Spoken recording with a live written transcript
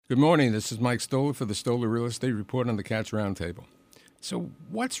Good morning. This is Mike Stoller for the Stoller Real Estate Report on the Cats Roundtable. So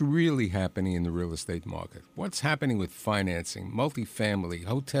what's really happening in the real estate market? What's happening with financing, multifamily,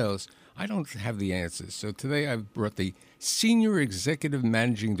 hotels? I don't have the answers. So today I've brought the Senior Executive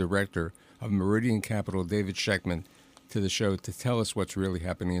Managing Director of Meridian Capital, David Schechtman, to the show to tell us what's really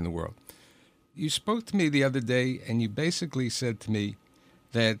happening in the world. You spoke to me the other day, and you basically said to me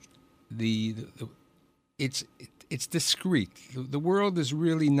that it's discrete. The world is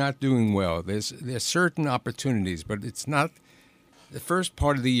really not doing well. There's certain opportunities, but it's not. The first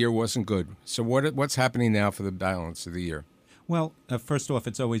part of the year wasn't good. So what's happening now for the balance of the year? Well, first off,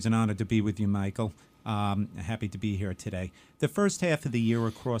 it's always an honor to be with you, Michael. Happy to be here today. The first half of the year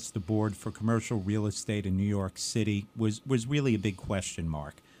across the board for commercial real estate in New York City was really a big question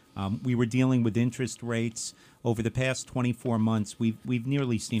mark. We were dealing with interest rates. Over the past 24 months, we've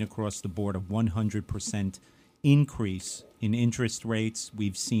nearly seen across the board a 100% increase in interest rates.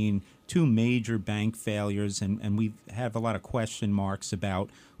 We've seen two major bank failures, and we have a lot of question marks about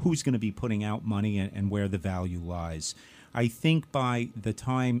who's going to be putting out money and where the value lies. I think by the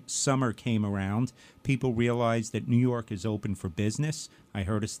time summer came around, people realized that New York is open for business. I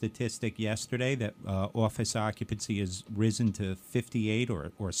heard a statistic yesterday that office occupancy has risen to 58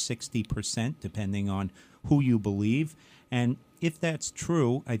 or 60%, depending on who you believe. And if that's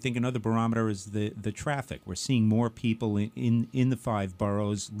true, I think another barometer is the traffic. We're seeing more people in the five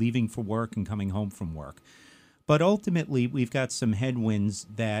boroughs leaving for work and coming home from work. But ultimately, we've got some headwinds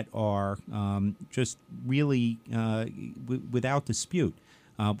that are just really without dispute.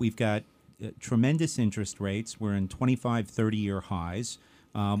 We've got tremendous interest rates. We're in 25, 30-year highs.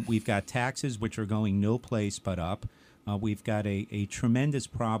 We've got taxes, which are going no place but up. We've got a tremendous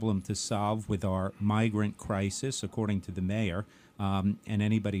problem to solve with our migrant crisis, according to the mayor, and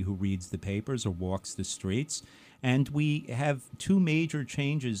anybody who reads the papers or walks the streets. And we have two major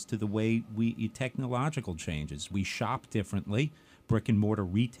changes to the way technological changes. We shop differently. Brick and mortar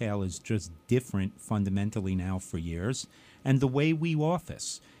retail is just different fundamentally now for years. And the way we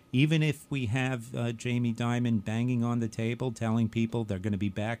office. Even if we have Jamie Dimon banging on the table telling people they're going to be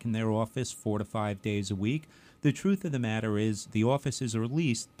back in their office 4 to 5 days a week, the truth of the matter is the offices are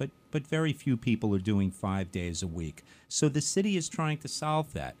leased, but very few people are doing 5 days a week. So the city is trying to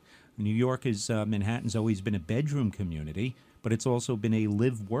solve that. New York Manhattan's always been a bedroom community, but it's also been a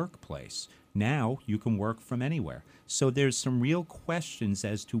live-work place. Now you can work from anywhere. So there's some real questions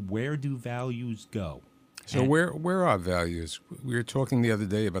as to where do values go. So where are values? We were talking the other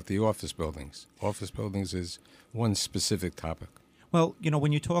day about the office buildings. Office buildings is one specific topic. Well,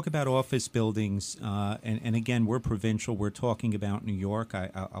 when you talk about office buildings, and again, we're provincial, we're talking about New York.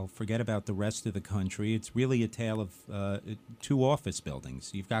 I'll forget about the rest of the country. It's really a tale of two office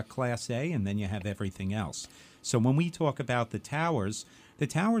buildings. You've got Class A, and then you have everything else. So when we talk about the towers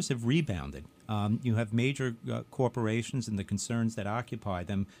have rebounded. You have major corporations and the concerns that occupy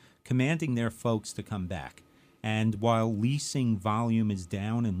them commanding their folks to come back. And while leasing volume is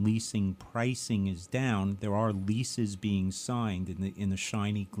down and leasing pricing is down, there are leases being signed in the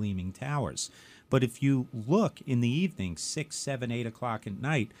shiny, gleaming towers. But if you look in the evening, 6, 7, 8 o'clock at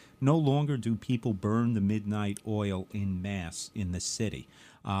night, no longer do people burn the midnight oil en masse in the city.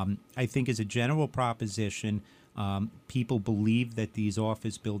 I think as a general proposition, people believe that these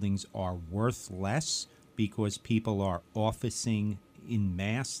office buildings are worth less because people are officing en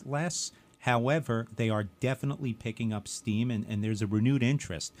masse less. However, they are definitely picking up steam, and there's a renewed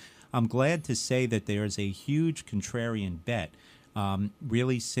interest. I'm glad to say that there's a huge contrarian bet.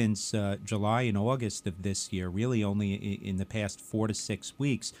 Really since July and August of this year, really only in the past 4 to 6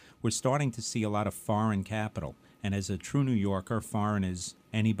 weeks, we're starting to see a lot of foreign capital. And as a true New Yorker, foreign is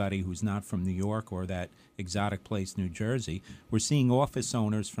anybody who's not from New York or that exotic place, New Jersey. We're seeing office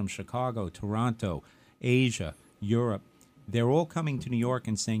owners from Chicago, Toronto, Asia, Europe. They're all coming to New York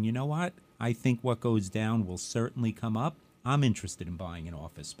and saying, you know what? I think what goes down will certainly come up. I'm interested in buying an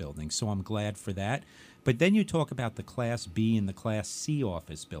office building, so I'm glad for that. But then you talk about the Class B and the Class C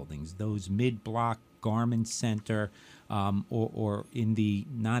office buildings, those mid-block Garment Center, or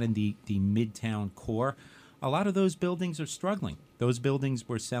not in the Midtown core. A lot of those buildings are struggling. Those buildings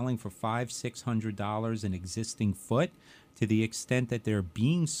were selling for $500-600 an existing foot. To the extent that they're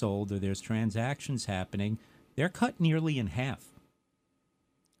being sold or there's transactions happening, they're cut nearly in half.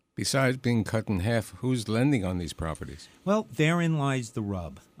 Besides being cut in half, who's lending on these properties? Well, therein lies the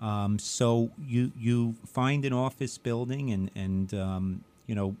rub. So you find an office building, and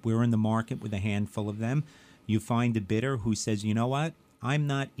we're in the market with a handful of them. You find a bidder who says, you know what? I'm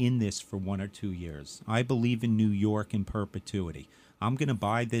not in this for 1 or 2 years. I believe in New York in perpetuity. I'm going to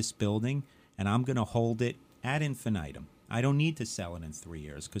buy this building, and I'm going to hold it ad infinitum. I don't need to sell it in 3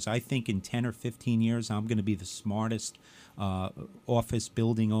 years because I think in 10 or 15 years I'm going to be the smartest office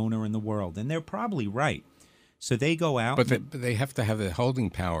building owner in the world. And they're probably right. So they go out. But they have to have the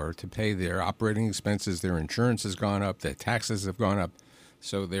holding power to pay their operating expenses. Their insurance has gone up. Their taxes have gone up.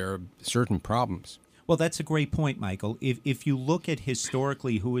 So there are certain problems. Well, that's a great point, Michael. If you look at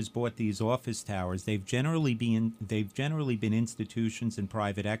historically who has bought these office towers, they've generally been institutions and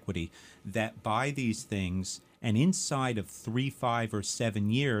private equity that buy these things, and inside of 3, 5, or 7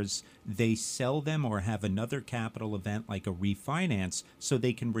 years, they sell them or have another capital event like a refinance so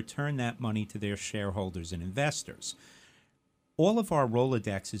they can return that money to their shareholders and investors. All of our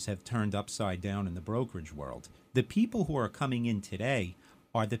Rolodexes have turned upside down in the brokerage world. The people who are coming in today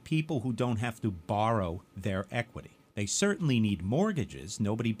are the people who don't have to borrow their equity. They certainly need mortgages.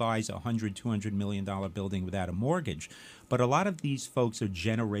 Nobody buys a $100, $200 million building without a mortgage. But a lot of these folks are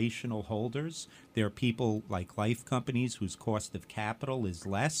generational holders. They're people like life companies whose cost of capital is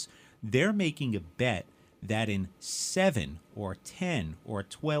less. They're making a bet that in 7 or 10 or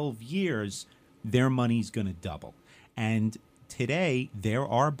 12 years, their money's going to double. And today, there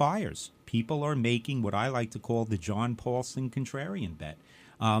are buyers. People are making what I like to call the John Paulson contrarian bet.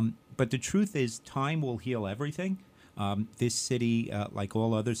 But the truth is, time will heal everything. This city, like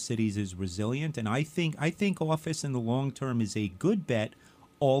all other cities, is resilient, and I think office in the long term is a good bet,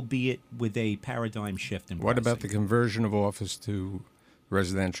 albeit with a paradigm shift in pricing. What about the conversion of office to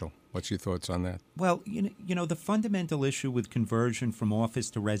residential? What's your thoughts on that? Well, you know, the fundamental issue with conversion from office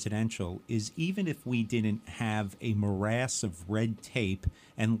to residential is even if we didn't have a morass of red tape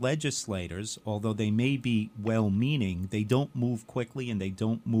and legislators, although they may be well-meaning, they don't move quickly and they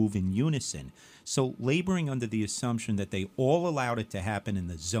don't move in unison. So laboring under the assumption that they all allowed it to happen and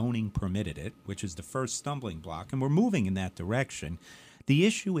the zoning permitted it, which is the first stumbling block, and we're moving in that direction, the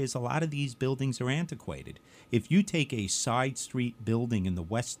issue is a lot of these buildings are antiquated. If you take a side street building in the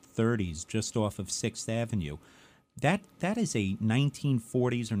West 30s just off of 6th Avenue, that is a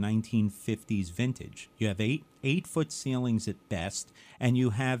 1940s or 1950s vintage. You have 8-foot ceilings at best, and you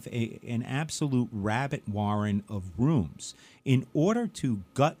have an absolute rabbit warren of rooms. In order to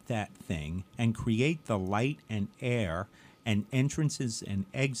gut that thing and create the light and air and entrances and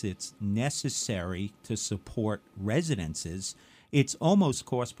exits necessary to support residences, it's almost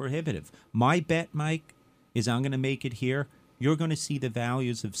cost prohibitive. My bet, Mike, is I'm going to make it here. You're going to see the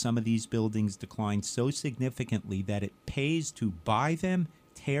values of some of these buildings decline so significantly that it pays to buy them,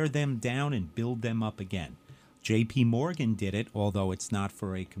 tear them down, and build them up again. J.P. Morgan did it, although it's not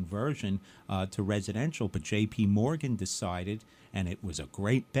for a conversion to residential, but J.P. Morgan decided, and it was a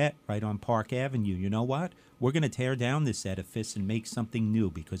great bet right on Park Avenue, you know what? We're going to tear down this edifice and make something new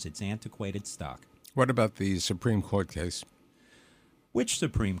because it's antiquated stock. What about the Supreme Court case? Which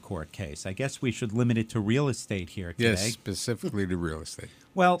Supreme Court case? I guess we should limit it to real estate here today. Yes, specifically to real estate.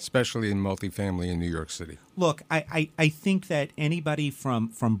 Well, especially in multifamily in New York City. Look, I think that anybody from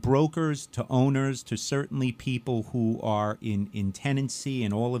brokers to owners to certainly people who are in tenancy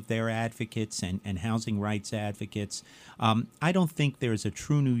and all of their advocates and housing rights advocates, I don't think there's a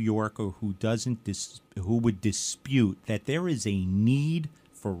true New Yorker who would dispute that there is a need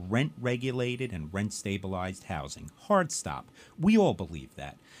for rent-regulated and rent-stabilized housing. Hard stop. We all believe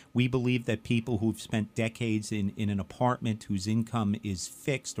that. We believe that people who've spent decades in an apartment whose income is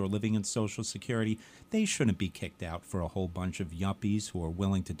fixed or living on Social Security, they shouldn't be kicked out for a whole bunch of yuppies who are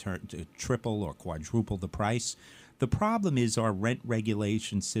willing to triple or quadruple the price. The problem is our rent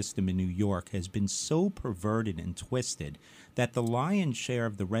regulation system in New York has been so perverted and twisted that the lion's share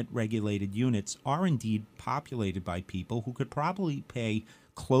of the rent-regulated units are indeed populated by people who could probably pay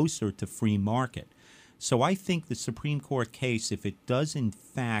closer to free market. So I think the Supreme Court case, if it does in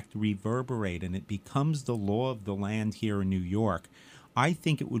fact reverberate and it becomes the law of the land here in New York, I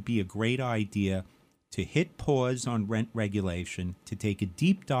think it would be a great idea to hit pause on rent regulation, to take a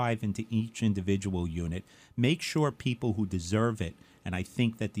deep dive into each individual unit, make sure people who deserve it, and I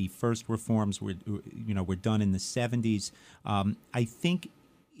think that the first reforms were done in the 70s, I think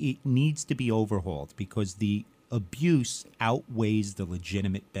it needs to be overhauled because the abuse outweighs the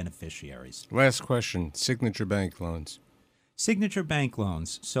legitimate beneficiaries. Last question, Signature Bank loans. Signature bank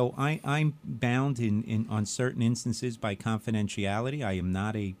loans. So I'm bound on certain instances by confidentiality. I am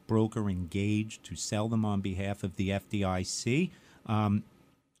not a broker engaged to sell them on behalf of the FDIC.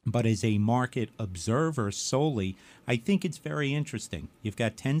 But as a market observer solely, I think it's very interesting. You've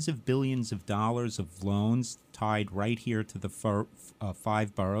got tens of billions of dollars of loans tied right here to the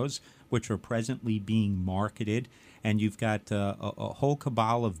 5 boroughs, which are presently being marketed, and you've got a whole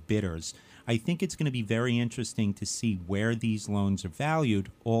cabal of bidders. I think it's going to be very interesting to see where these loans are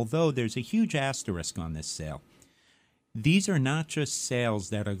valued, although there's a huge asterisk on this sale. These are not just sales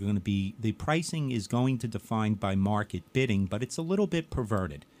that are going to be, the pricing is going to defined by market bidding, but it's a little bit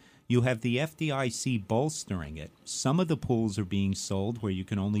perverted. You have the FDIC bolstering it. Some of the pools are being sold where you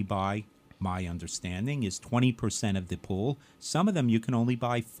can only buy, my understanding, is 20% of the pool. Some of them you can only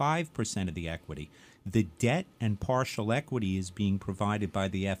buy 5% of the equity. The debt and partial equity is being provided by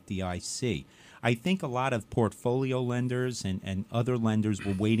the FDIC. I think a lot of portfolio lenders and other lenders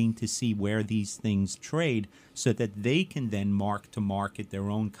were waiting to see where these things trade so that they can then mark to market their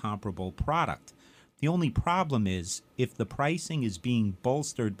own comparable product. The only problem is if the pricing is being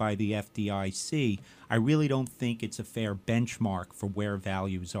bolstered by the FDIC, I really don't think it's a fair benchmark for where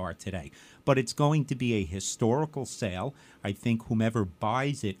values are today. But it's going to be a historical sale. I think whomever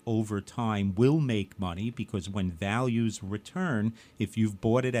buys it over time will make money because when values return, if you've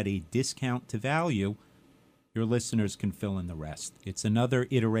bought it at a discount to value, your listeners can fill in the rest. It's another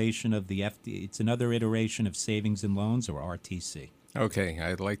iteration of it's another iteration of savings and loans, or RTC. Okay,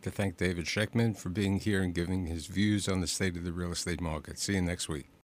 I'd like to thank David Schechtman for being here and giving his views on the state of the real estate market. See you next week.